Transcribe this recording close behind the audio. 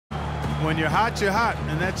When you're hot,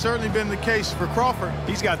 and that's certainly been the case for Crawford.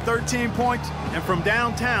 He's got 13 points, and from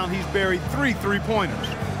downtown, he's buried 3 3-pointers.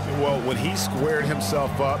 Well, when he squared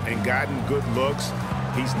himself up and gotten good looks,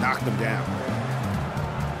 he's knocked them down.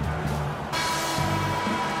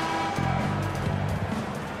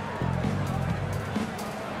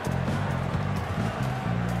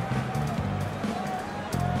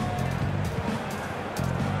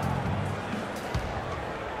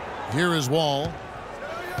 Here is Wall.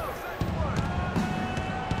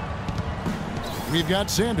 We've got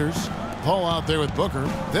Sanders. Paul out there with Booker.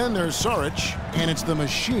 Then there's Saric, and it's the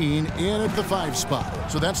machine in at the 5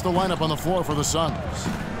 spot. So that's the lineup on the floor for the Suns.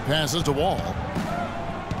 Passes to Wall.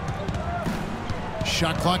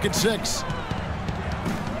 Shot clock at 6.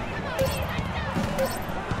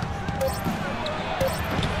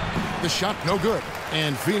 The shot no good,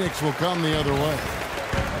 and Phoenix will come the other way.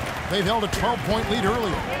 They've held a 12-point lead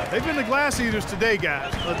earlier. They've been the glass eaters today,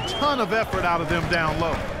 guys. A ton of effort out of them down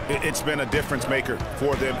low. It's been a difference maker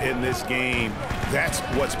for them in this game. That's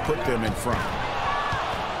what's put them in front.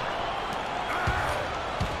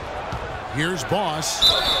 Here's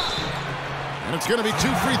Boss. And it's going to be 2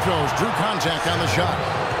 free throws. Drew contact on the shot.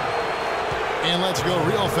 And let's go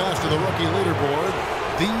real fast to the rookie leaderboard.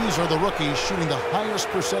 These are the rookies shooting the highest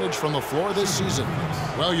percentage from the floor this season.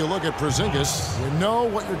 Well, you look at Porzingis, you know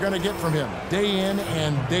what you're going to get from him day in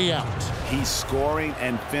and day out. He's scoring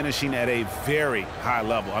and finishing at a very high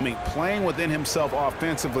level. I mean, playing within himself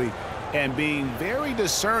offensively and being very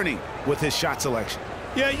discerning with his shot selection.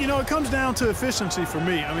 Yeah, you know, it comes down to efficiency for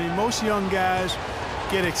me. I mean, most young guys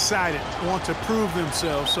get excited, want to prove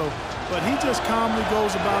themselves. But he just calmly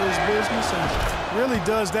goes about his business and really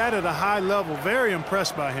does that at a high level. Very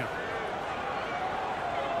impressed by him.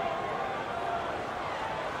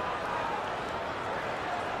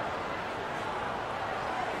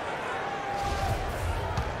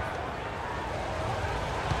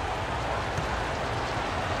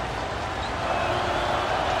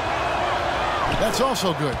 That's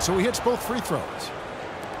also good, so he hits both free throws.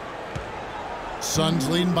 Suns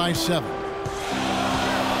leading by 7.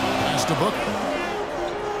 Pass to Booker.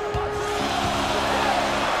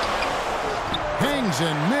 Hangs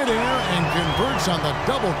in midair and converts on the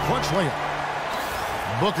double clutch layup.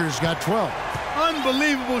 Booker's got 12.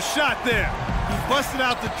 Unbelievable shot there. He busted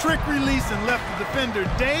out the trick release and left the defender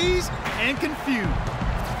dazed and confused.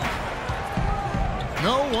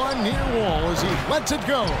 No one near Wall as he lets it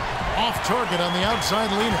go. Off target on the outside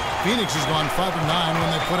leaner. Phoenix has gone 5 of 9 when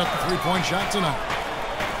they put up the 3-point shot tonight.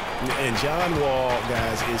 And John Wall,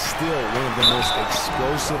 guys, is still one of the most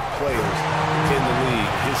explosive players in the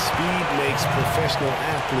league. His speed makes professional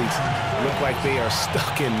athletes look like they are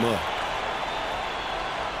stuck in mud.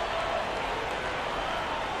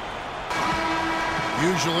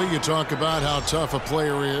 Usually you talk about how tough a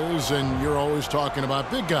player is, and you're always talking about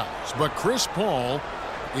big guys. But Chris Paul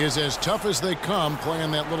is as tough as they come playing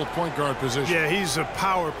that little point guard position. Yeah, he's a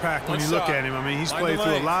power pack when you look at him. I mean, he's played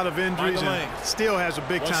through a lot of injuries and still has a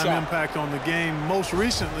big-time impact on the game. Most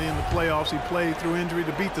recently in the playoffs, he played through injury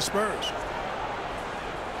to beat the Spurs.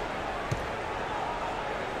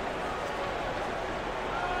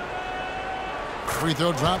 Free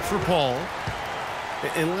throw drop for Paul.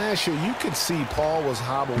 And last year, you could see Paul was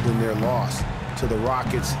hobbled in their loss to the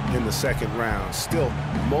Rockets in the second round. Still,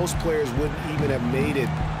 most players wouldn't even have made it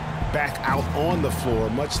back out on the floor,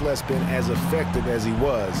 much less been as effective as he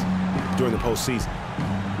was during the postseason.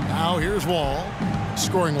 Now here's Wall.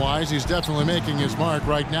 Scoring-wise, he's definitely making his mark.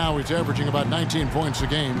 Right now, he's averaging about 19 points a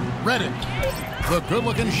game. Redick, the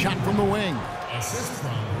good-looking shot from the wing.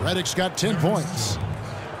 Redick's got 10 points.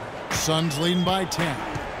 Suns leading by 10.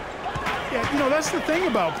 Yeah, you know, that's the thing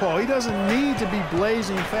about Paul. He doesn't need to be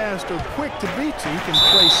blazing fast or quick to beat you. He can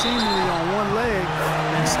play seamlessly on one leg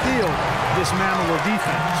and still dismantle a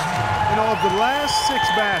defense. You know, of the last 6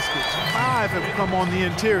 baskets, 5 have come on the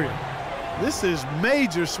interior. This is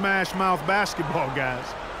major smash mouth basketball, guys.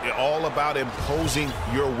 All about imposing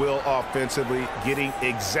your will offensively, getting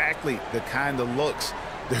exactly the kind of looks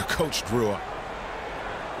their coach drew up.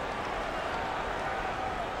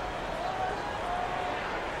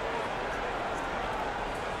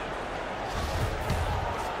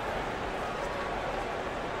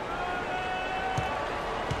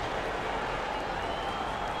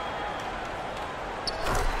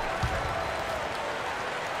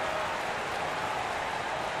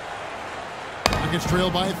 Rockets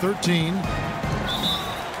trail by 13.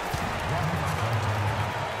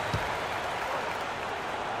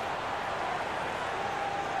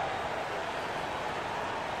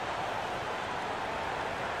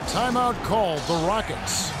 Timeout called, the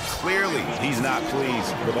Rockets. Clearly, he's not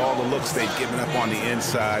pleased with all the looks they've given up on the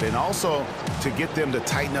inside, and also to get them to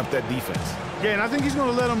tighten up that defense. Yeah, and I think he's going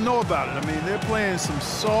to let them know about it. I mean, they're playing some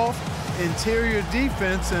soft interior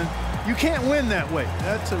defense, and you can't win that way.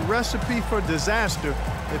 That's a recipe for disaster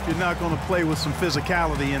if you're not going to play with some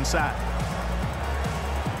physicality inside.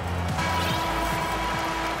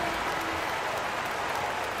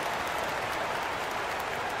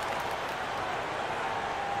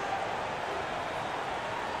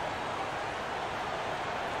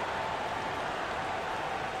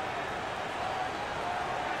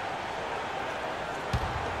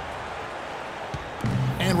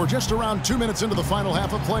 And we're just around 2 minutes into the final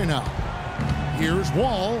half of play now. Here's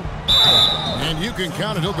Wall. And you can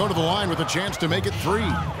count it. He'll go to the line with a chance to make it 3.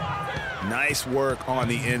 Nice work on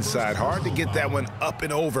the inside. Hard to get that one up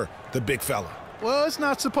and over the big fella. Well, it's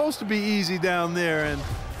not supposed to be easy down there, and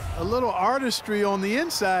a little artistry on the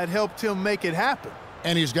inside helped him make it happen.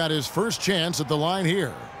 And he's got his first chance at the line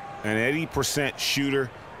here. An 80% shooter.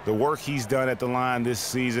 The work he's done at the line this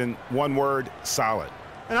season, one word, solid.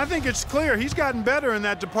 And I think it's clear he's gotten better in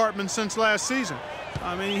that department since last season.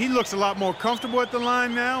 I mean, he looks a lot more comfortable at the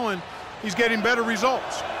line now, and he's getting better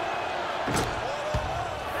results.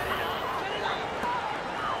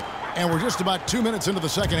 And we're just about 2 minutes into the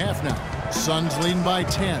second half now. Suns leading by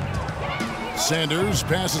 10. Sanders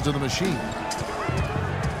passes to the machine.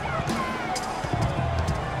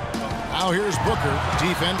 Now here's Booker.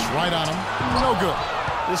 Defense right on him. No good.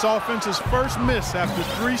 This offense's first miss after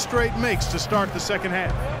 3 straight makes to start the second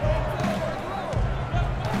half.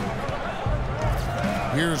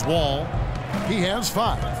 Here's Wall. He has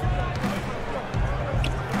 5.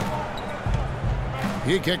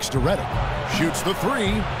 He kicks to Redick. Shoots the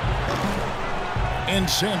 3. And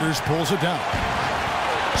Sanders pulls it down.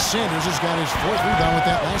 Sanders has got his 4th rebound with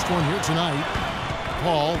that last one here tonight.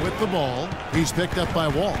 Paul with the ball. He's picked up by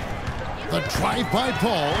Wall. The drive by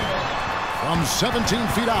Paul. From 17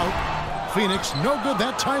 feet out. Phoenix no good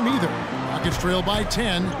that time either. Rockets trail by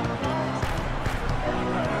 10.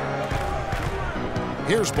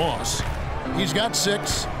 Here's Boss. He's got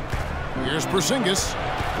 6. Here's Porzingis.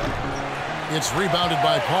 It's rebounded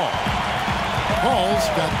by Paul. Paul's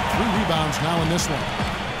got 3 rebounds now in this one.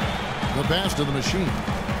 The pass to the machine.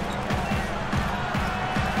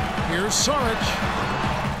 Here's Saric.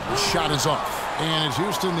 The shot is off. And it's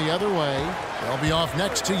Houston the other way. They'll be off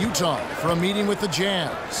next to Utah for a meeting with the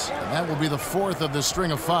Jazz. And that will be the 4th of the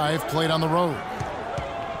string of 5 played on the road.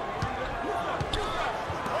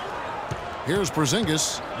 Here's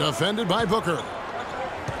Porzingis, defended by Booker.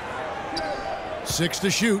 6 to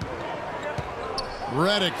shoot.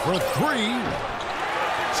 Redick for 3.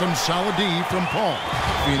 Some solid D from Paul.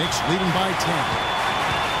 Phoenix leading by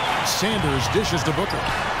 10. Sanders dishes to Booker.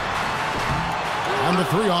 And the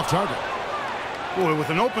 3 off target. Boy, with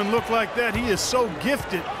an open look like that, he is so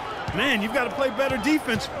gifted. Man, you've got to play better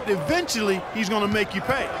defense. Eventually, he's going to make you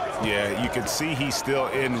pay. Yeah, you can see he's still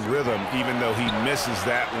in rhythm, even though he misses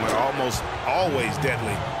that one. Almost always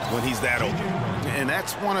deadly when he's that open. And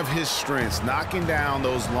that's one of his strengths, knocking down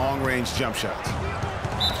those long-range jump shots.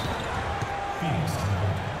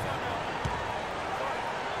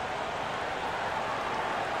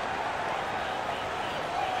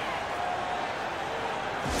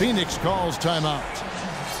 Phoenix calls timeout.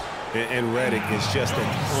 And Redick is just an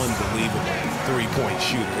unbelievable three-point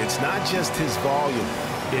shooter. It's not just his volume,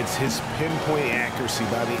 it's his pinpoint accuracy.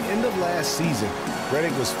 By the end of last season,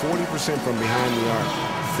 Redick was 40% from behind the arc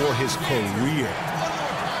for his career.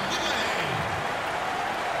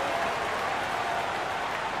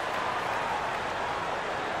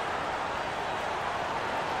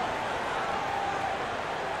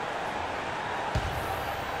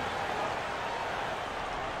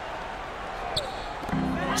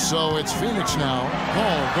 So it's Phoenix now.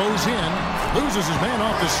 Paul goes in, loses his man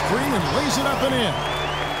off the screen, and lays it up and in.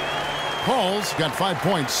 Paul's got 5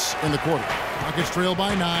 points in the quarter. Rockets trail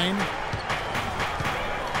by 9.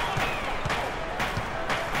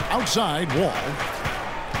 Outside, Wall.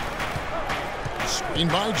 Screen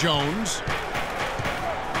by Jones.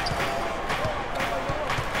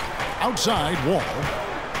 Outside, Wall.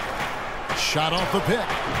 Shot off the pick.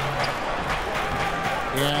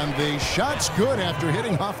 And the shot's good after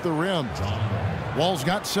hitting off the rim. Wall's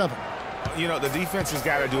got 7. You know, the defense has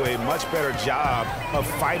got to do a much better job of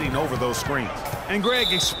fighting over those screens. And, Greg,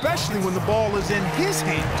 especially when the ball is in his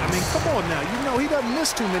hand. I mean, come on now. You know he doesn't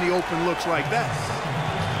miss too many open looks like that.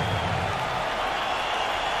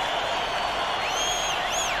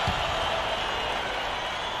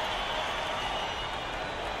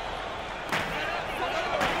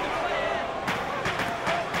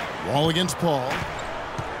 Wall against Paul.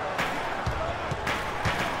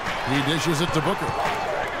 He dishes it to Booker.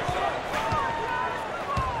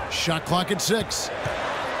 Shot clock at 6.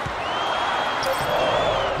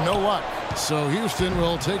 No luck. So Houston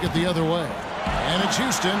will take it the other way. And it's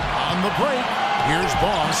Houston on the break. Here's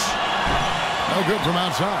Boss. No good from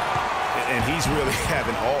outside. And he's really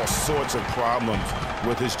having all sorts of problems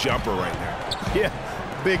with his jumper right now. Yeah,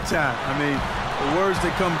 big time. I mean, the words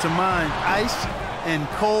that come to mind, ice and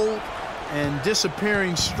cold and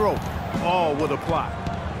disappearing stroke, all would apply.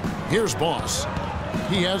 Here's Boss.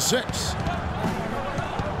 He has 6.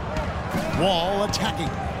 Wall attacking.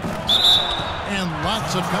 And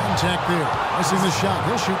lots of contact there. Missing the shot.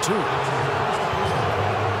 He'll shoot 2.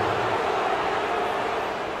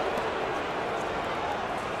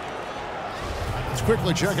 Let's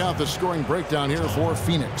quickly check out the scoring breakdown here for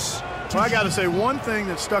Phoenix. Well, I got to say, one thing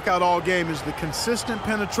that stuck out all game is the consistent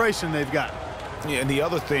penetration they've got. Yeah, and the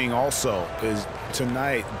other thing also is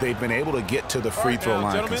tonight they've been able to get to the free throw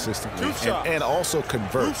line consistently and also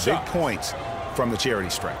convert big points from the charity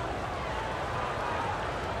stripe.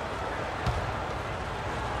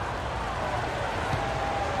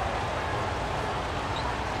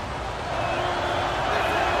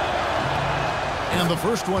 And the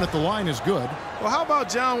first one at the line is good. Well, how about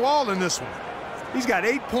John Wall in this one? He's got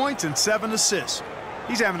 8 points and 7 assists.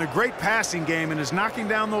 He's having a great passing game and is knocking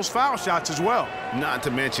down those foul shots as well. Not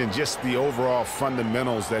to mention just the overall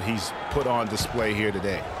fundamentals that he's put on display here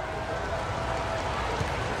today.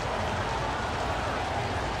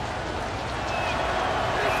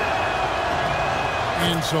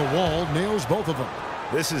 And so Wall nails both of them.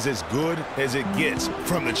 This is as good as it gets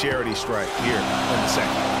from the charity stripe here in the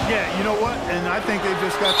second. Yeah, you know what? And I think they've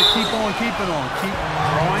just got to keep on keeping on. Keep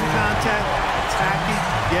drawing contact, attacking,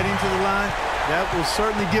 getting to the line. That will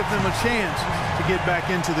certainly give them a chance to get back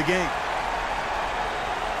into the game.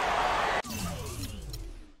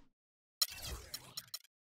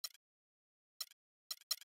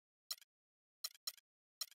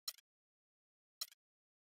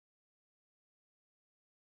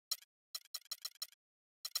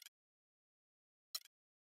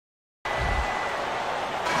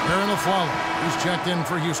 Aaron Aflalo, he's checked in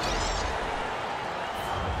for Houston.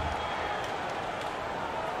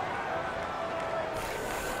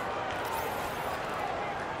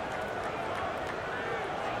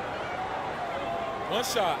 One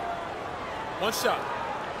shot. One shot.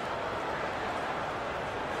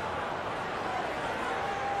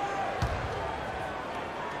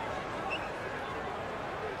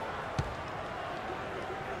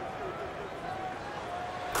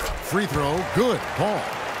 Free throw, good. Paul.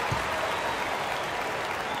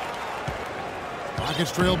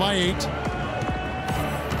 Rockets trail by 8.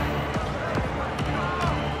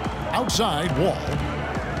 Outside, Wall.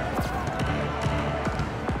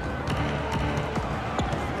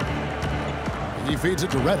 He feeds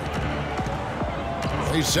it to Redick.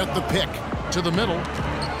 They set the pick to the middle.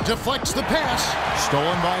 Deflects the pass.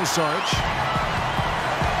 Stolen by Sarge.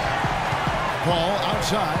 Paul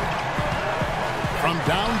outside. From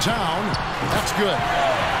downtown. That's good.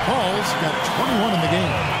 Paul's got 21 in the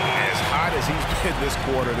game. As hot as he's been this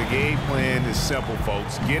quarter, the game plan is simple,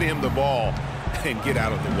 folks. Get him the ball and get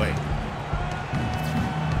out of the way.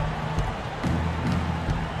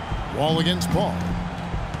 Wall against Paul.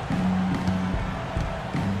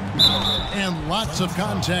 And lots of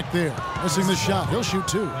contact there. Missing the shot. He'll shoot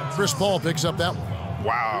 2. Chris Paul picks up that one.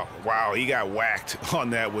 Wow, he got whacked on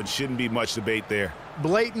that one. Shouldn't be much debate there.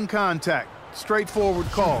 Blatant contact. Straightforward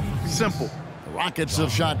call. Simple. The Rockets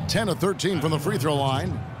have shot 10 of 13 from the free throw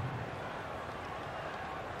line.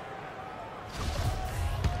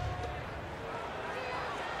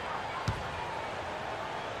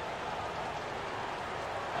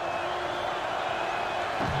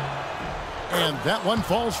 And that one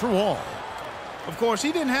falls for Wall. Of course,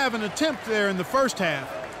 he didn't have an attempt there in the first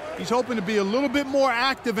half. He's hoping to be a little bit more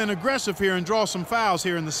active and aggressive here and draw some fouls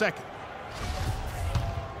here in the second.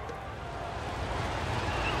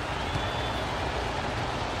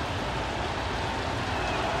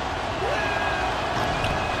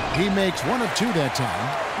 He makes 1 of 2 that time.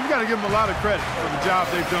 You've got to give them a lot of credit for the job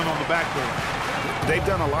they've done on the backboard. They've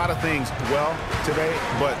done a lot of things well today,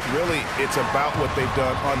 but really it's about what they've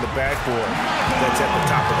done on the backboard that's at the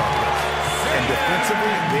top of our list. And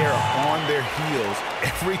defensively, they are on their heels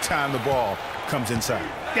every time the ball comes inside.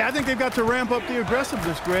 Yeah, I think they've got to ramp up the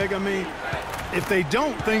aggressiveness, Greg. I mean, if they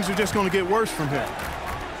don't, things are just going to get worse from here.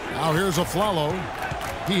 Now here's Aflalo.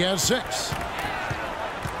 He has 6.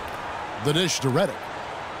 The dish to Redick.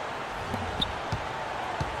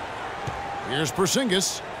 Here's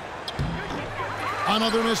Porzingis.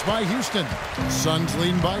 Another miss by Houston. Suns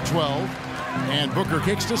leading by 12. And Booker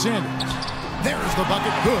kicks to Sanders. There's the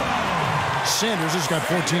bucket. Good. Sanders has got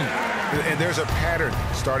 14. And there's a pattern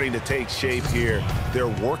starting to take shape here. They're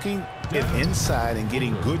working it inside and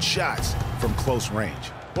getting good shots from close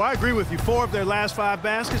range. Well, I agree with you. 4 of their last 5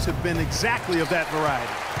 baskets have been exactly of that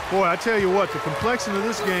variety. Boy, I tell you what, the complexion of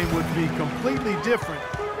this game would be completely different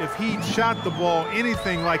if he shot the ball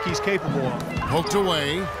anything like he's capable of. Poked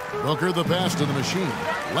away. Booker the pass to the Machine.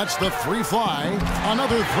 Lets the 3 fly.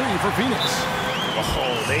 Another 3 for Phoenix.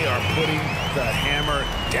 Oh, they are putting the hammer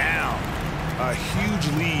down. A huge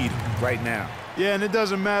lead right now. Yeah, and it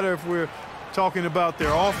doesn't matter if we're talking about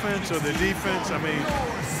their offense or their defense. I mean,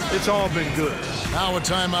 it's all been good. Now a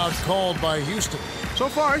timeout called by Houston. So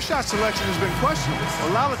far, his shot selection has been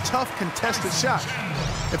questionable. A lot of tough, contested shots.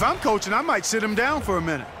 If I'm coaching, I might sit him down for a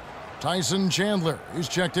minute. Tyson Chandler is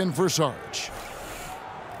checked in for Sarge.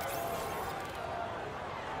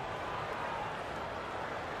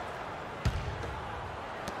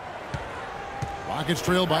 Rockets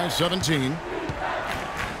trail by 17.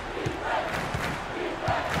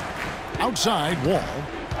 Outside, Wall.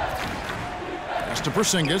 Pass to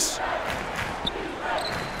Porzingis.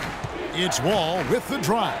 It's Wall with the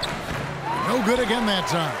drive. No good again that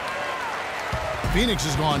time. Phoenix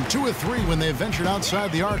has gone 2 of 3 when they ventured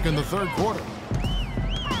outside the arc in the 3rd quarter.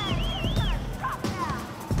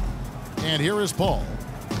 And here is Paul.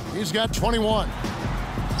 He's got 21.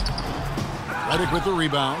 Redick with the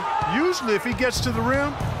rebound. Usually, if he gets to the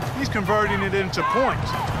rim, he's converting it into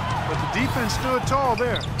points. But the defense stood tall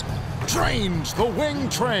there. Drains the wing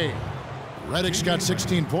tray. Redick's got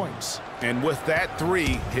 16 points. And with that 3,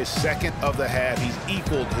 his second of the half, he's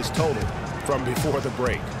equaled his total from before the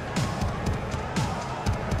break.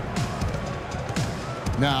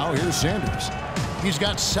 Now here's Sanders. He's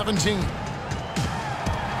got 17.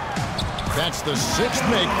 That's the 6th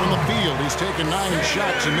make from the field. He's taken 9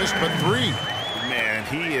 shots and missed but 3. Man,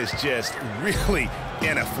 he is just really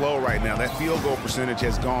in a flow right now. That field goal percentage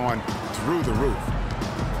has gone through the roof.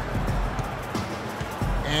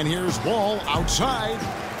 And here's Wall outside.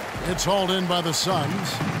 It's hauled in by the Suns.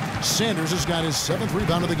 Sanders has got his 7th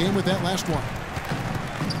rebound of the game with that last one.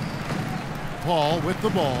 Paul with the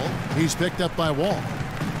ball. He's picked up by Wall.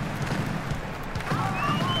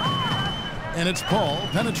 And it's Paul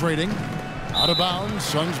penetrating. Out of bounds.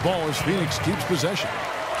 Suns ball as Phoenix keeps possession.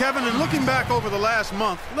 Kevin, and looking back over the last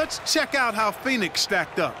month, let's check out how Phoenix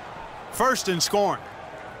stacked up. First in scoring.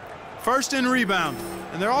 First in rebounding.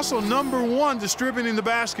 And they're also #1 distributing the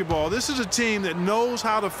basketball. This is a team that knows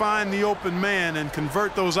how to find the open man and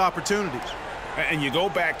convert those opportunities. And you go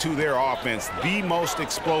back to their offense, the most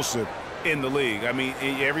explosive in the league. I mean,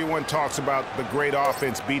 everyone talks about the great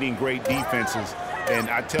offense beating great defenses. And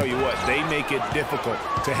I tell you what, they make it difficult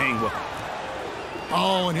to hang with them.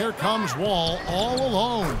 Oh, and here comes Wall all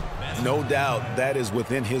alone. No doubt that is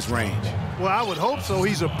within his range. Well, I would hope so.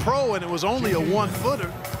 He's a pro, and it was only a 1-footer.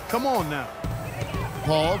 Come on now.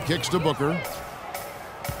 Paul kicks to Booker.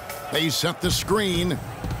 They set the screen.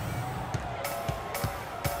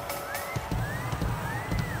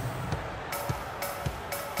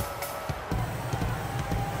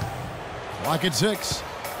 Clock at 6.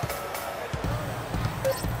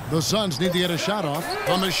 The Suns need to get a shot off.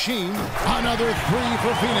 The Machine, another 3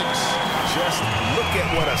 for Phoenix. Just look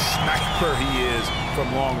at what a sniper he is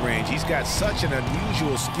from long range. He's got such an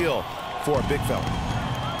unusual skill for a big fella.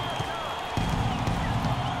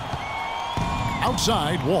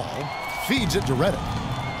 Outside, Wall feeds it to Redick.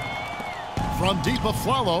 From deep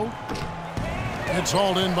Afflalo. It's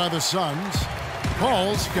hauled in by the Suns.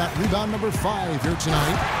 Paul's got rebound #5 here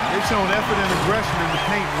tonight. They've shown effort and aggression in the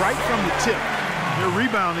paint right from the tip. Their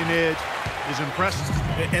rebounding edge is impressive.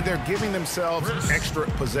 And they're giving themselves extra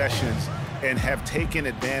possessions and have taken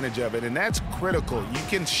advantage of it. And that's critical. You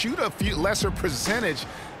can shoot a few lesser percentage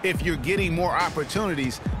if you're getting more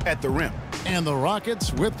opportunities at the rim. And the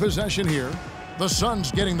Rockets with possession here. The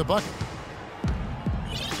Suns getting the bucket.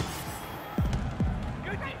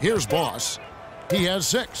 Here's Boss. He has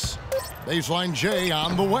 6. Baseline J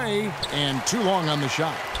on the way, and too long on the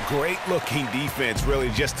shot. Great looking defense, really,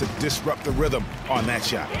 just to disrupt the rhythm on that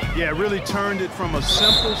shot. Yeah, really turned it from a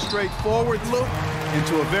simple, straightforward look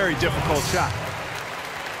into a very difficult shot.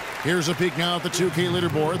 Here's a peek now at the 2K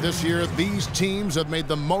leaderboard. This year, these teams have made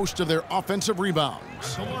the most of their offensive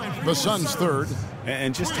rebounds. The Suns 3rd.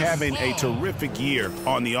 And just having a terrific year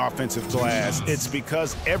on the offensive glass. It's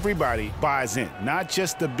because everybody buys in. Not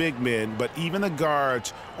just the big men, but even the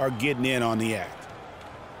guards are getting in on the act.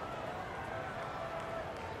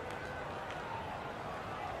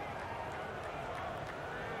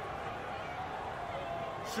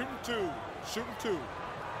 Shooting 2. Shooting 2.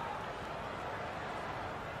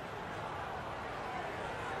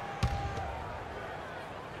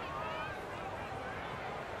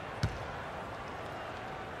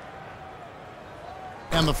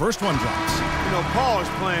 And the first one drops. You know, Paul is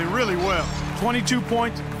playing really well. 22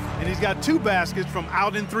 points, and he's got 2 baskets from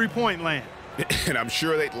out in three-point land. And I'm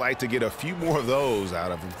sure they'd like to get a few more of those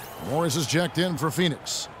out of him. Morris is checked in for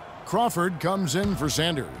Phoenix. Crawford comes in for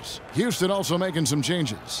Sanders. Houston also making some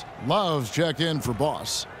changes. Love's checked in for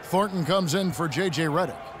Boss. Thornton comes in for J.J.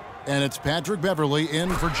 Redick. And it's Patrick Beverley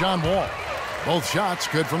in for John Wall. Both shots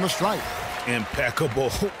good from the stripe.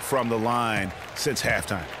 Impeccable from the line since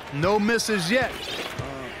halftime. No misses yet.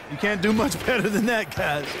 You can't do much better than that,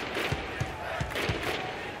 guys.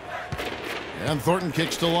 And Thornton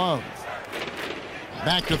kicks to Love.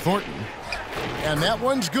 Back to Thornton. And that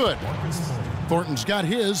one's good. Thornton's got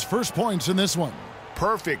his first points in this one.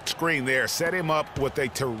 Perfect screen there. Set him up with a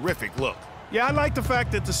terrific look. Yeah, I like the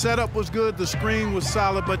fact that the setup was good, the screen was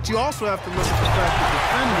solid, but you also have to look at the fact that the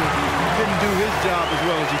defender didn't do his job as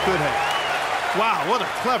well as he could have. Wow, what a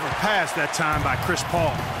clever pass that time by Chris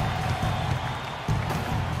Paul.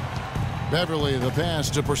 Beverley, the pass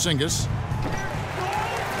to Porzingis.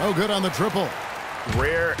 No good on the triple.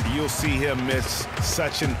 Rare you'll see him miss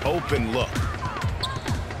such an open look.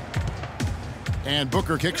 And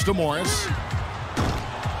Booker kicks to Morris.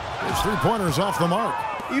 His three-pointers off the mark.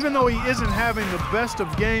 Even though he isn't having the best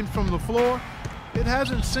of games from the floor, it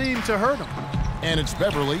hasn't seemed to hurt him. And it's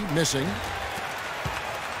Beverley missing.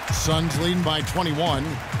 Suns leading by 21.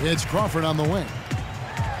 It's Crawford on the wing.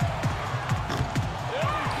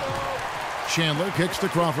 Chandler kicks to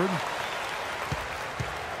Crawford.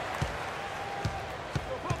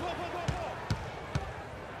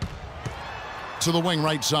 To the wing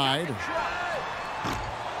right side.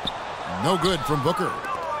 No good from Booker.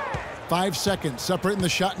 5 seconds separating the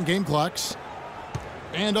shot and game clocks.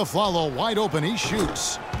 And Afflalo wide open. He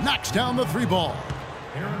shoots. Knocks down the 3-ball.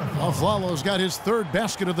 Afflalo's got his 3rd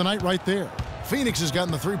basket of the night right there. Phoenix has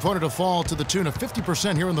gotten the three-pointer to fall to the tune of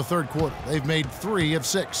 50% here in the 3rd quarter. They've made 3 of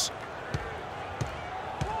 6.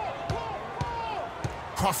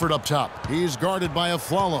 Crawford up top. He's guarded by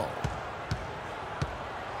Afflalo.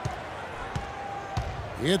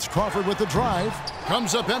 It's Crawford with the drive.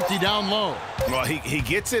 Comes up empty down low. Well, he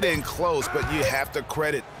gets it in close, but you have to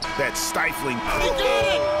credit that stifling. He got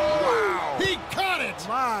it! Wow! He caught it!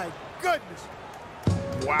 My goodness.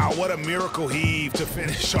 Wow, what a miracle heave to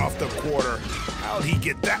finish off the quarter. How'd he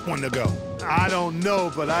get that one to go? I don't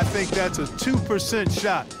know, but I think that's a 2%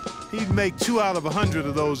 shot. He'd make 2 out of 100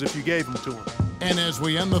 of those if you gave them to him. And as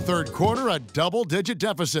we end the 3rd quarter, a double-digit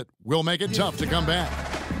deficit will make it tough to come back.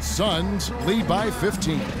 Suns lead by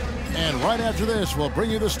 15. And right after this, we'll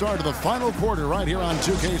bring you the start of the final quarter right here on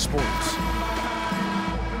 2K Sports.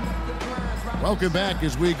 Welcome back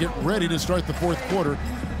as we get ready to start the 4th quarter.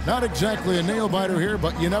 Not exactly a nail-biter here,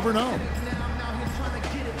 but you never know.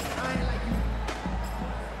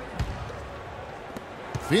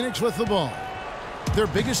 Phoenix with the ball. Their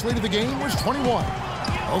biggest lead of the game was 21.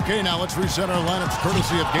 Okay, now let's reset our lineups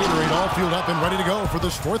courtesy of Gatorade, all fueled up and ready to go for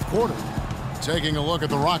this 4th quarter. Taking a look at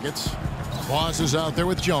the Rockets. Boss is out there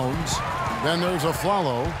with Jones. Then there's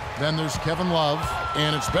Afflalo. Then there's Kevin Love.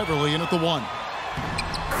 And it's Beverley in at the 1.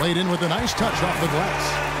 Laid in with a nice touch off the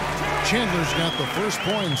glass. Chandler's got the first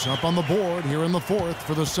points up on the board here in the 4th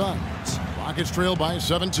for the Suns. Rockets trail by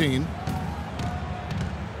 17.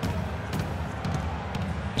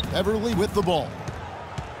 Beverley with the ball.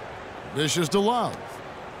 Dishes to Love.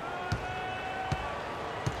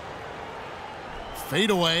 Fade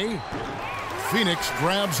away. Phoenix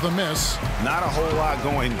grabs the miss. Not a whole lot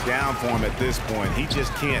going down for him at this point. He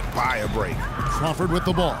just can't buy a break. Crawford with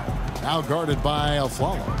the ball. Now guarded by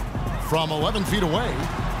Afflalo. From 11 feet away.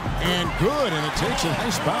 And good, and it takes a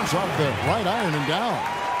nice bounce off the right iron and down.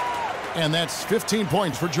 And that's 15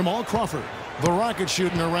 points for Jamal Crawford. The Rockets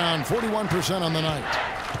shooting around 41% on the night.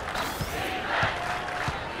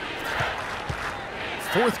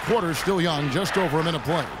 4th quarter still young, just over a minute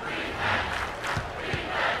play.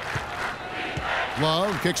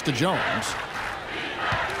 Love kicks to Jones.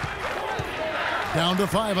 Down to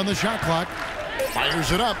 5 on the shot clock.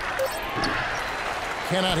 Fires it up.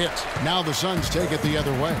 Cannot hit. Now the Suns take it the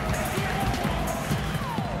other way.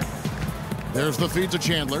 There's the feed to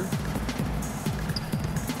Chandler.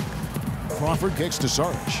 Crawford kicks to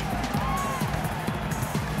Sarge.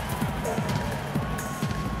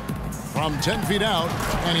 From 10 feet out,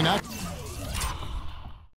 and he knocks.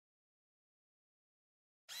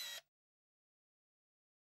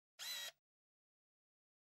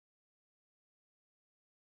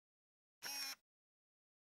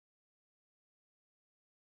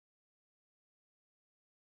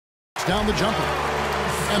 Down the jumper.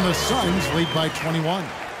 And the Suns lead by 21.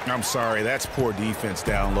 I'm sorry, that's poor defense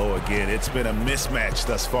down low again. It's been a mismatch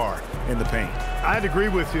thus far in the paint. I'd agree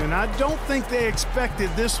with you, and I don't think they expected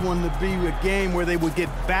this one to be a game where they would get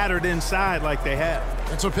battered inside like they have.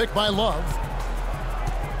 It's a pick by Love.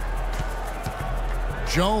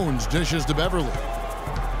 Jones dishes to Beverly.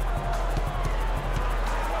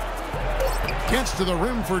 Gets to the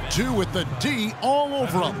rim for two with the D all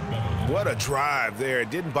over him. What a drive there. It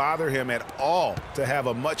didn't bother him at all to have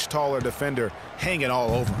a much taller defender hanging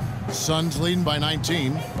all over him. Suns leading by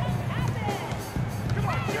 19.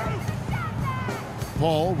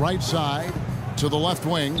 Paul right side to the left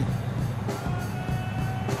wing.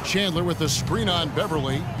 Chandler with the screen on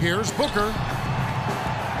Beverly. Here's Booker.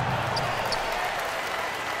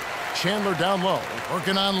 Chandler down low,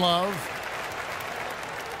 working on Love.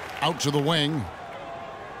 Out to the wing.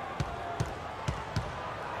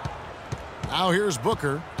 Now here's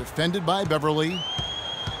Booker, defended by Beverly.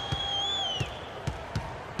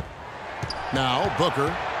 Now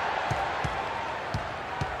Booker.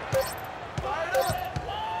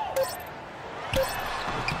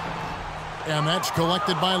 And that's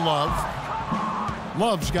collected by Love.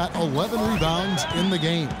 Love's got 11 rebounds in the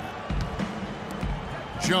game.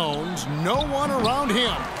 Jones, no one around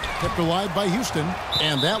him. Kept alive by Houston,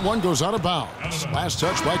 and that one goes out of bounds. Last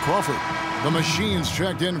touch by Crawford. The Machines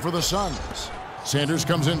checked in for the Suns. Sanders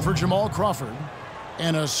comes in for Jamal Crawford.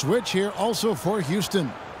 And a switch here also for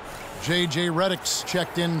Houston. J.J. Redick's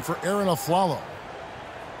checked in for Aaron Aflalo.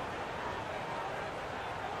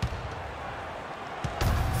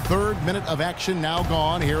 Third minute of action now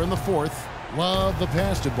gone here in the fourth. Love the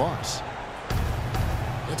pass to Boss.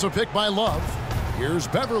 It's a pick by Love. Here's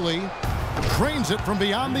Beverly. Cranes it from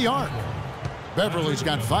beyond the arc. Beverly's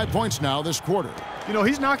got 5 points now this quarter. You know,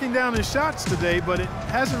 he's knocking down his shots today, but it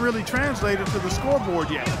hasn't really translated to the scoreboard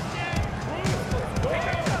yet.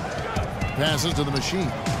 Passes to the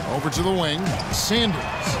Machine. Over to the wing. Sanders.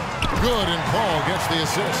 Good, and Paul gets the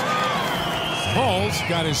assist. Paul's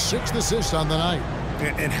got his 6th assist on the night.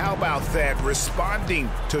 And how about that, responding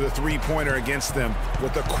to the three-pointer against them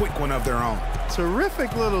with a quick one of their own.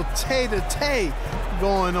 Terrific little tay-to-tay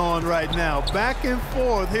going on right now. Back and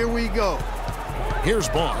forth. Here we go. Here's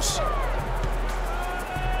Boss.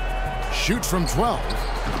 Shoots from 12.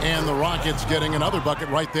 And the Rockets getting another bucket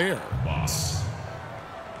right there. Boss.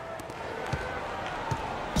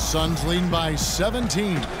 Suns leading by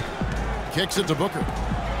 17. Kicks it to Booker.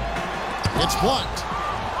 It's blocked.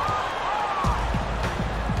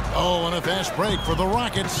 Oh, and a fast break for the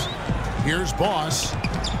Rockets. Here's Boss.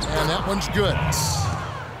 And that one's good.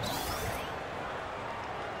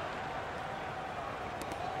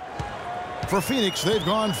 For Phoenix, they've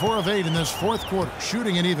gone 4 of 8 in this fourth quarter,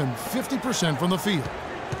 shooting an even 50% from the field.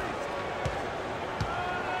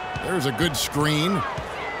 There's a good screen.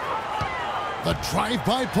 The drive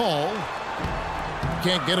by Paul.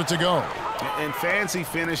 Can't get it to go. And fancy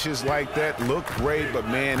finishes like that look great, but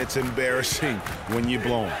man, it's embarrassing when you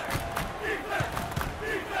blow them.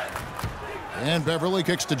 And Beverly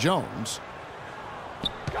kicks to Jones.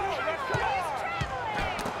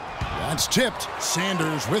 That's tipped.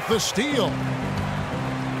 Sanders with the steal.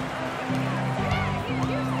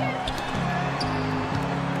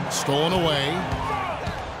 Stolen away.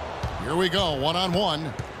 Here we go,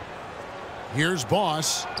 one-on-one. Here's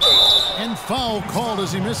Boss. And foul called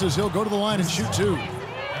as he misses. He'll go to the line and shoot 2.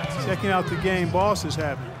 Checking out the game Boss is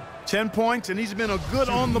having. 10 points, and he's been a good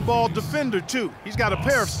on-the-ball defender, too. He's got a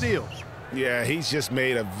pair of steals. Yeah, he's just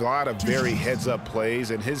made a lot of very heads-up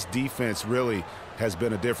plays, and his defense really has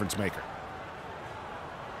been a difference maker.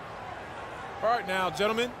 All right now,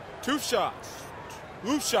 gentlemen, 2 shots.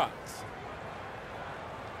 Loose shots.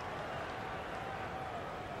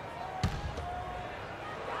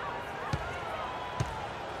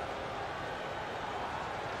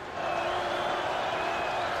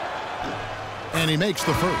 And he makes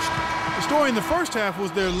the first. The story in the first half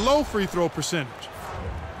was their low free throw percentage.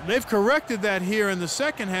 They've corrected that here in the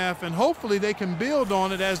second half, and hopefully they can build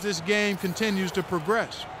on it as this game continues to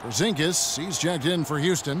progress. Porzingis, he's checked in for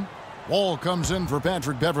Houston. Wall comes in for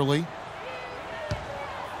Patrick Beverly.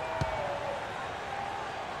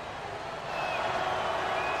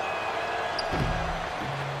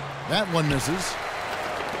 That one misses.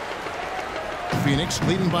 Phoenix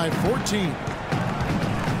leading by 14.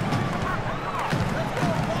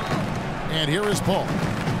 And here is Paul.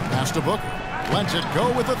 Pass to Booker. Lets it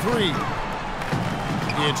go with a 3.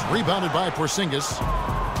 It's rebounded by Porzingis.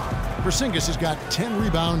 Porzingis has got 10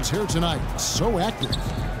 rebounds here tonight. So active.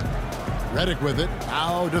 Redick with it,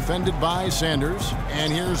 now defended by Sanders.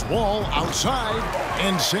 And here's Wall outside,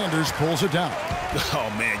 and Sanders pulls it down. Oh,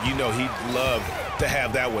 man, you know he'd love to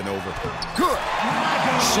have that one over. Good.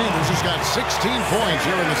 Sanders has got 16 points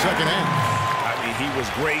here in the second half. I mean, he was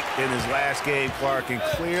great in his last game, Clark, and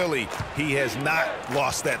clearly he has not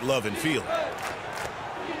lost that love and feeling.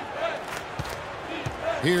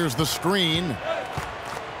 Here's the screen.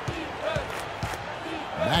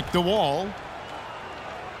 Back to Wall.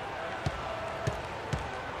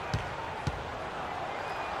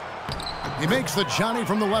 He makes the Johnny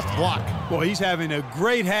from the left block. Well, he's having a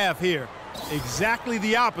great half here. Exactly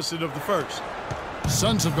the opposite of the first.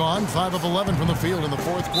 Suns have gone 5 of 11 from the field in the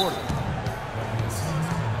fourth quarter.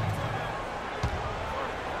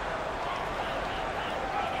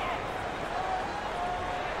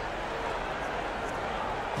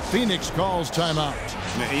 Phoenix calls timeout.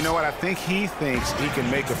 You know what? I think he thinks he can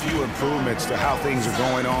make a few improvements to how things are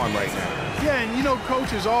going on right now. Yeah, and you know,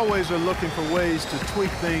 coaches always are looking for ways to tweak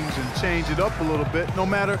things and change it up a little bit, no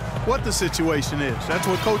matter what the situation is. That's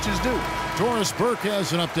what coaches do. Doris Burke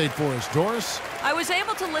has an update for us. Doris? I was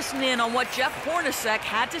able to listen in on what Jeff Hornacek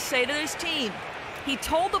had to say to his team. He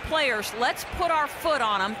told the players, let's put our foot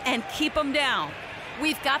on them and keep them down.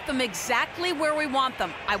 We've got them exactly where we want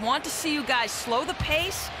them. I want to see you guys slow the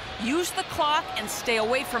pace, use the clock, and stay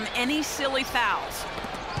away from any silly fouls.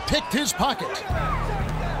 Picked his pocket.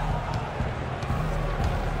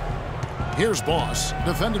 Here's Boss,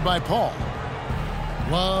 defended by Paul.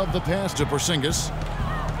 Love the pass to Porzingis.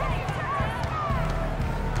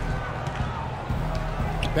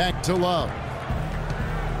 Back to Love.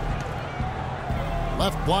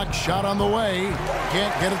 Left block shot on the way.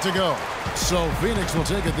 Can't get it to go. So Phoenix will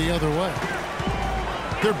take it the other way.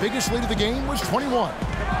 Their biggest lead of the game was 21.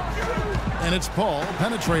 And it's Paul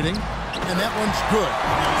penetrating, and that one's good.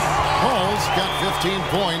 Paul's got 15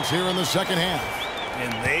 points here in the second half.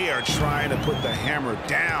 And they are trying to put the hammer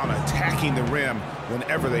down, attacking the rim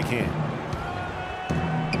whenever they can.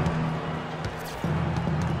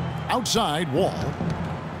 Outside, Wall.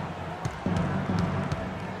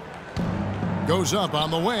 Goes up on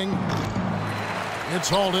the wing. It's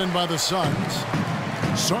hauled in by the Suns.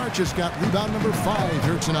 Sarge has got rebound number 5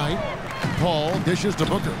 here tonight. Paul dishes to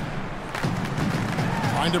Booker.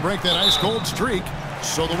 Trying to break that ice-cold streak.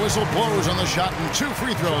 So the whistle blows on the shot and 2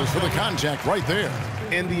 free throws for the contact right there.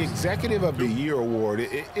 And the Executive of the Year award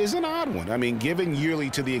is an odd one. I mean, given yearly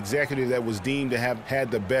to the executive that was deemed to have had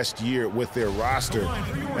the best year with their roster,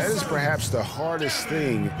 that is perhaps the hardest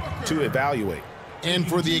thing to evaluate. And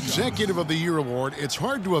for the Executive of the Year award, it's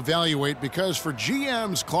hard to evaluate because for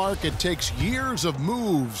GMs, Clark, it takes years of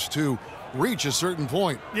moves to reach a certain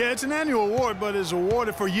point. Yeah, it's an annual award, but it's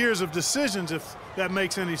awarded for years of decisions, if that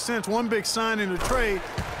makes any sense. One big signing or trade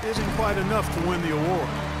isn't quite enough to win the award.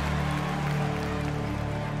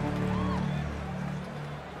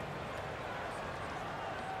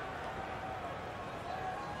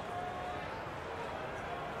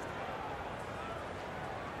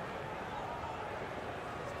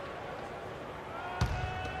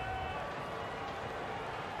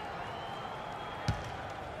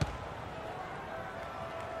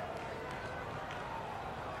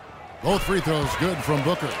 Both free throws good from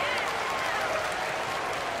Booker.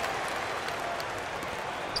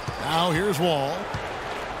 Now here's Wall.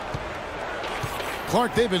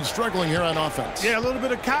 Clark, they've been struggling here on offense. Yeah, a little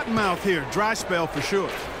bit of cottonmouth here. Dry spell for sure.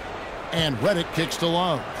 And Redick kicks to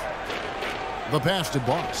Love. The pass to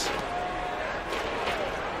Boss.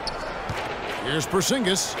 Here's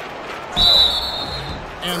Porzingis.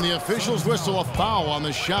 And the officials whistle a foul on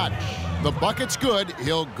the shot. The bucket's good.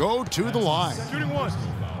 He'll go to the line. Shooting one.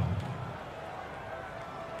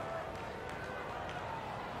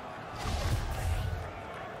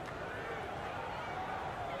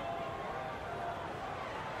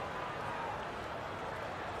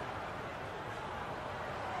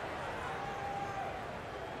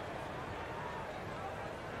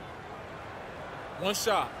 One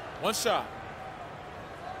shot. One shot.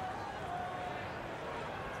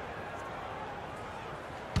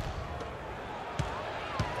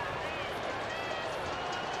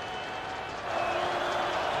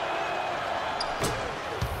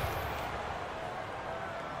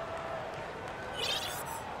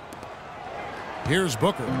 Here's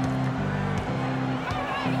Booker.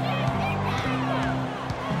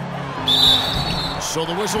 So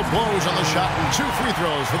the whistle blows on the shot and 2 free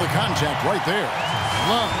throws for the contact right there.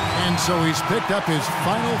 Love. And so he's picked up his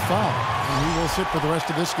final foul, and he will sit for the rest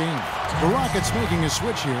of this game. The Rockets making a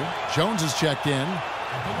switch here. Jones is checked in.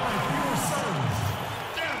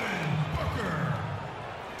 Devin Booker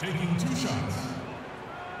taking 2 shots.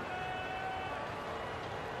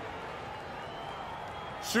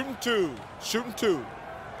 2. Shooting 2.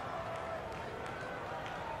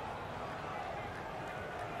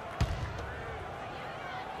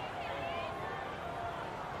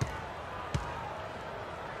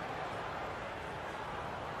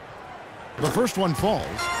 The first one falls.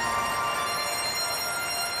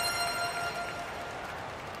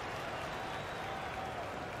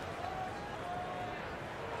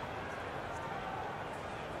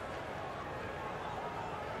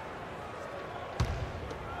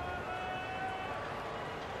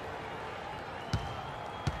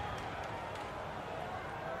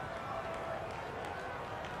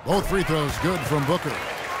 Both free throws good from Booker.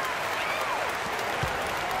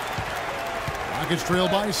 Rockets trail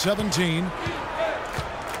by 17.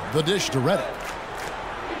 The dish to Redick.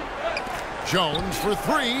 Jones for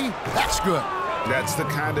 3. That's good. That's the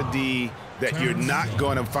kind of D that you're not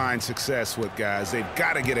going to find success with, guys. They've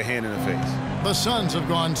got to get a hand in the face. The Suns have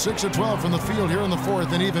gone 6 of 12 from the field here in the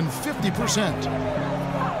fourth and even 50%.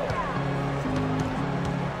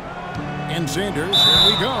 And Sanders, here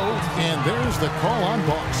we go. And there's the call on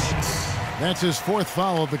Boss. That's his 4th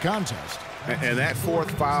foul of the contest. And that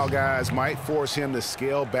 4th foul, guys, might force him to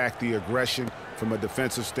scale back the aggression from a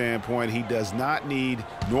defensive standpoint. He does not need,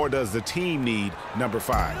 nor does the team need, number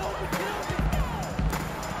 5.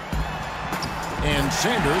 And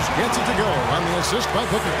Sanders gets it to go on the assist by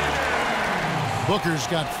Booker. Booker's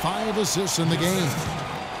got 5 assists in the game.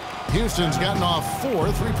 Houston's gotten off 4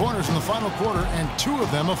 3-pointers in the final quarter, and 2 of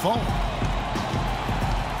them have fallen.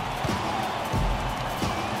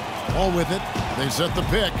 All with it. They set the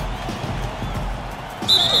pick.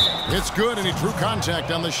 It's good, and he drew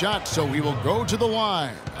contact on the shot, so he will go to the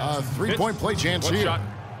line. A 3-point play chance here. Shot.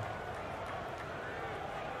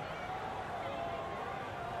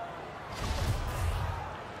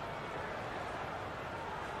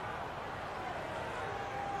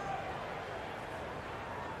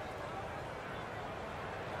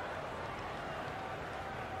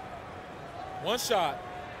 One shot.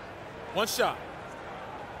 One shot.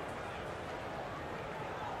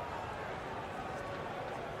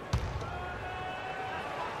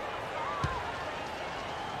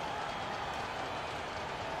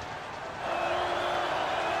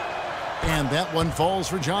 And that one falls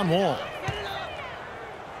for John Wall.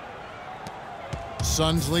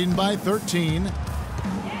 Suns leading by 13.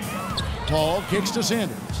 Tall kicks to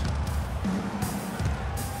Sanders.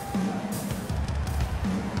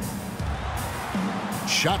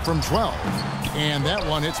 Shot from 12. And that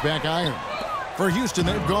one hits back iron. For Houston,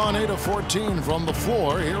 they've gone 8 of 14 from the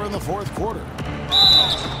floor here in the 4th quarter.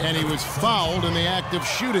 And he was fouled in the act of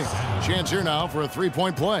shooting. Chance here now for a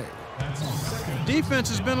 3-point play. Defense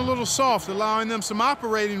has been a little soft, allowing them some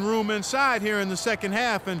operating room inside here in the second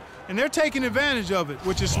half, and they're taking advantage of it,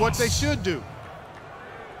 which is what they should do.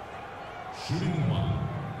 Shooting 1.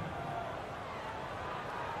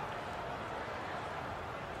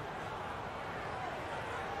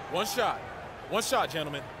 One shot. One shot,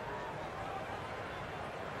 gentlemen.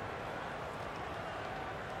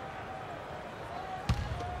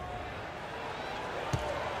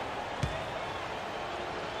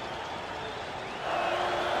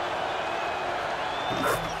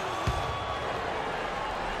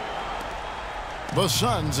 The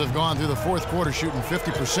Suns have gone through the 4th quarter shooting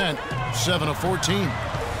 50%, 7 of 14.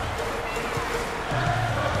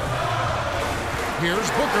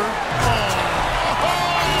 Here's Booker.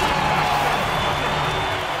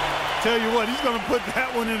 Tell you what, he's going to put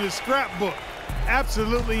that one in his scrapbook.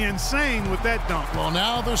 Absolutely insane with that dunk. Well,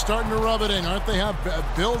 now they're starting to rub it in, aren't they? Have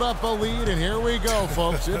build up a lead, and here we go,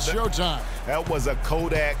 folks. It's showtime. That was a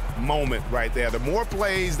Kodak moment right there. The more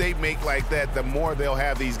plays they make like that, the more they'll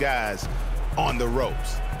have these guys on the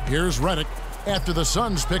ropes. Here's Redick after the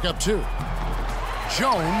Suns pick up 2.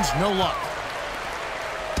 Jones, no luck.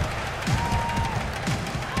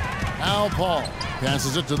 Al Paul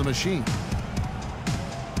passes it to the machine.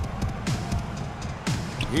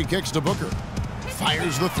 He kicks to Booker.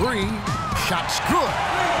 Fires the 3. Shot's good.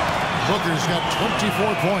 Booker's got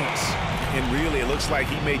 24 points. And really, it looks like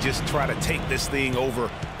he may just try to take this thing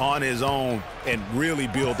over on his own and really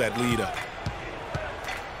build that lead up.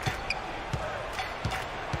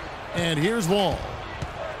 And here's Wall.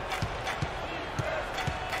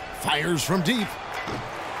 Fires from deep.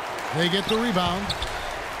 They get the rebound.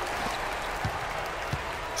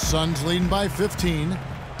 Suns leading by 15.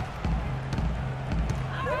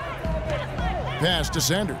 Pass to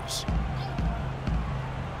Sanders.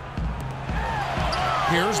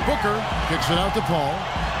 Here's Booker. Kicks it out to Paul.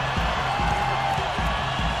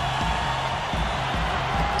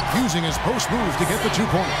 Using his post move to get the 2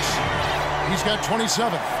 points. He's got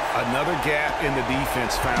 27. Another gap in the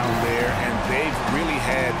defense found there, and they've really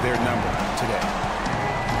had their number today.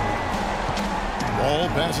 Ball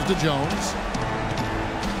passes to Jones.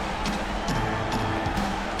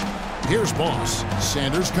 Here's Boss.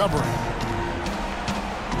 Sanders covering.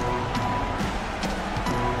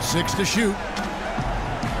 6 to shoot.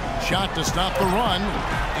 Shot to stop the run,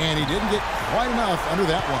 and he didn't get quite enough under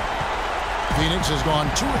that one. Phoenix has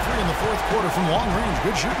gone 2 or 3 in the fourth quarter from long range.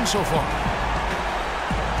 Good shooting so far.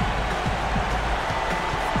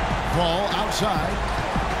 Ball outside.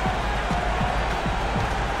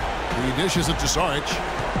 He dishes it to Saric.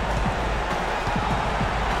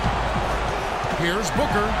 Here's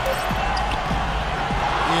Booker.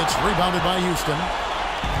 It's rebounded by Houston.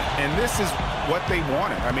 And this is what they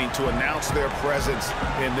wanted. I mean, to announce their presence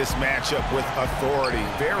in this matchup with authority.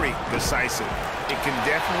 Very decisive. It can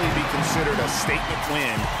definitely be considered a statement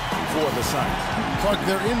win for the Suns. Clark,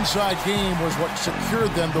 their inside game was what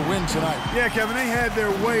secured them the win tonight. Yeah, Kevin, they had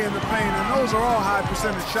their way in the paint, and those are all high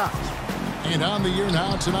percentage shots. And on the year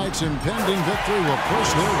now, tonight's impending victory will push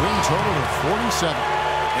their win total to 47.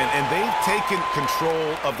 And they've taken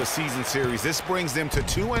control of the season series. This brings them to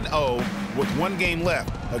 2-0 with 1 game left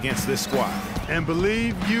against this squad. And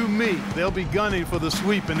believe you me, they'll be gunning for the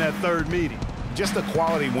sweep in that third meeting. Just a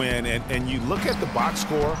quality win, and you look at the box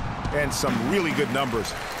score and some really good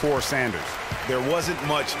numbers for Sanders. There wasn't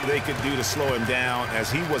much they could do to slow him down as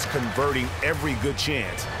he was converting every good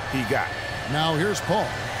chance he got. Now here's Paul.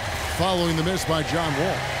 Following the miss by John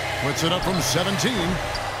Wall. Puts it up from 17.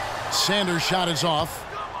 Sanders' shot is off.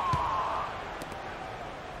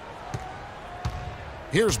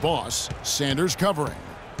 Here's Boss. Sanders covering.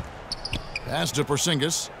 Pass to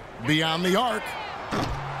Porzingis. Beyond the arc.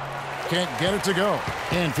 Can't get it to go.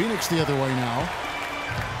 And Phoenix the other way now.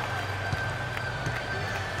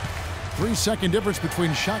 3-second difference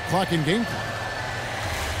between shot clock and game clock.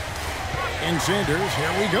 And Sanders,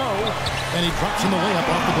 here we go. And he drops in the layup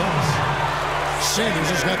off the glass. Sanders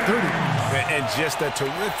has got 30. And just a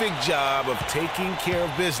terrific job of taking care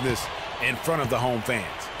of business in front of the home fans.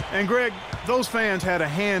 And, Greg, those fans had a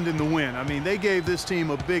hand in the win. I mean, they gave this team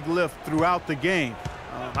a big lift throughout the game.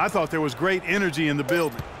 I thought there was great energy in the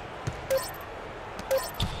building.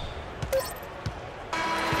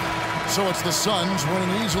 So it's the Suns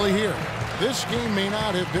winning easily here. This game may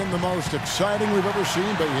not have been the most exciting we've ever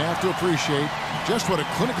seen, but you have to appreciate just what a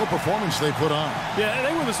clinical performance they put on. Yeah,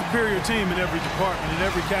 they were the superior team in every department, in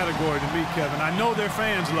every category to me, Kevin. I know their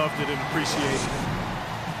fans loved it and appreciated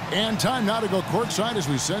it. And time now to go courtside as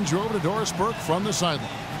we send you over to Doris Burke from the sideline.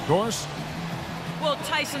 Doris? Well,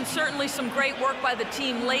 Tyson, certainly some great work by the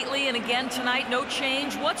team lately, and again tonight, no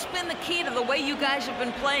change. What's been the key to the way you guys have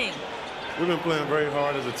been playing? We've been playing very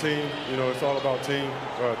hard as a team. You know, it's all about team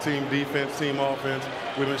defense, team offense.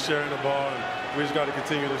 We've been sharing the ball, and we just got to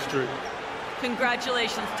continue this streak.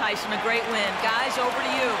 Congratulations, Tyson. A great win. Guys, over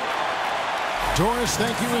to you. Doris,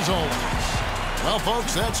 thank you as always. Well,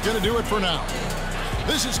 folks, that's going to do it for now.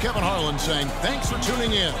 This is Kevin Harlan saying thanks for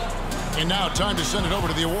tuning in. And now time to send it over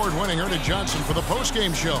to the award-winning Ernie Johnson for the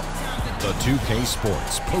postgame show. The 2K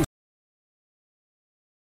Sports post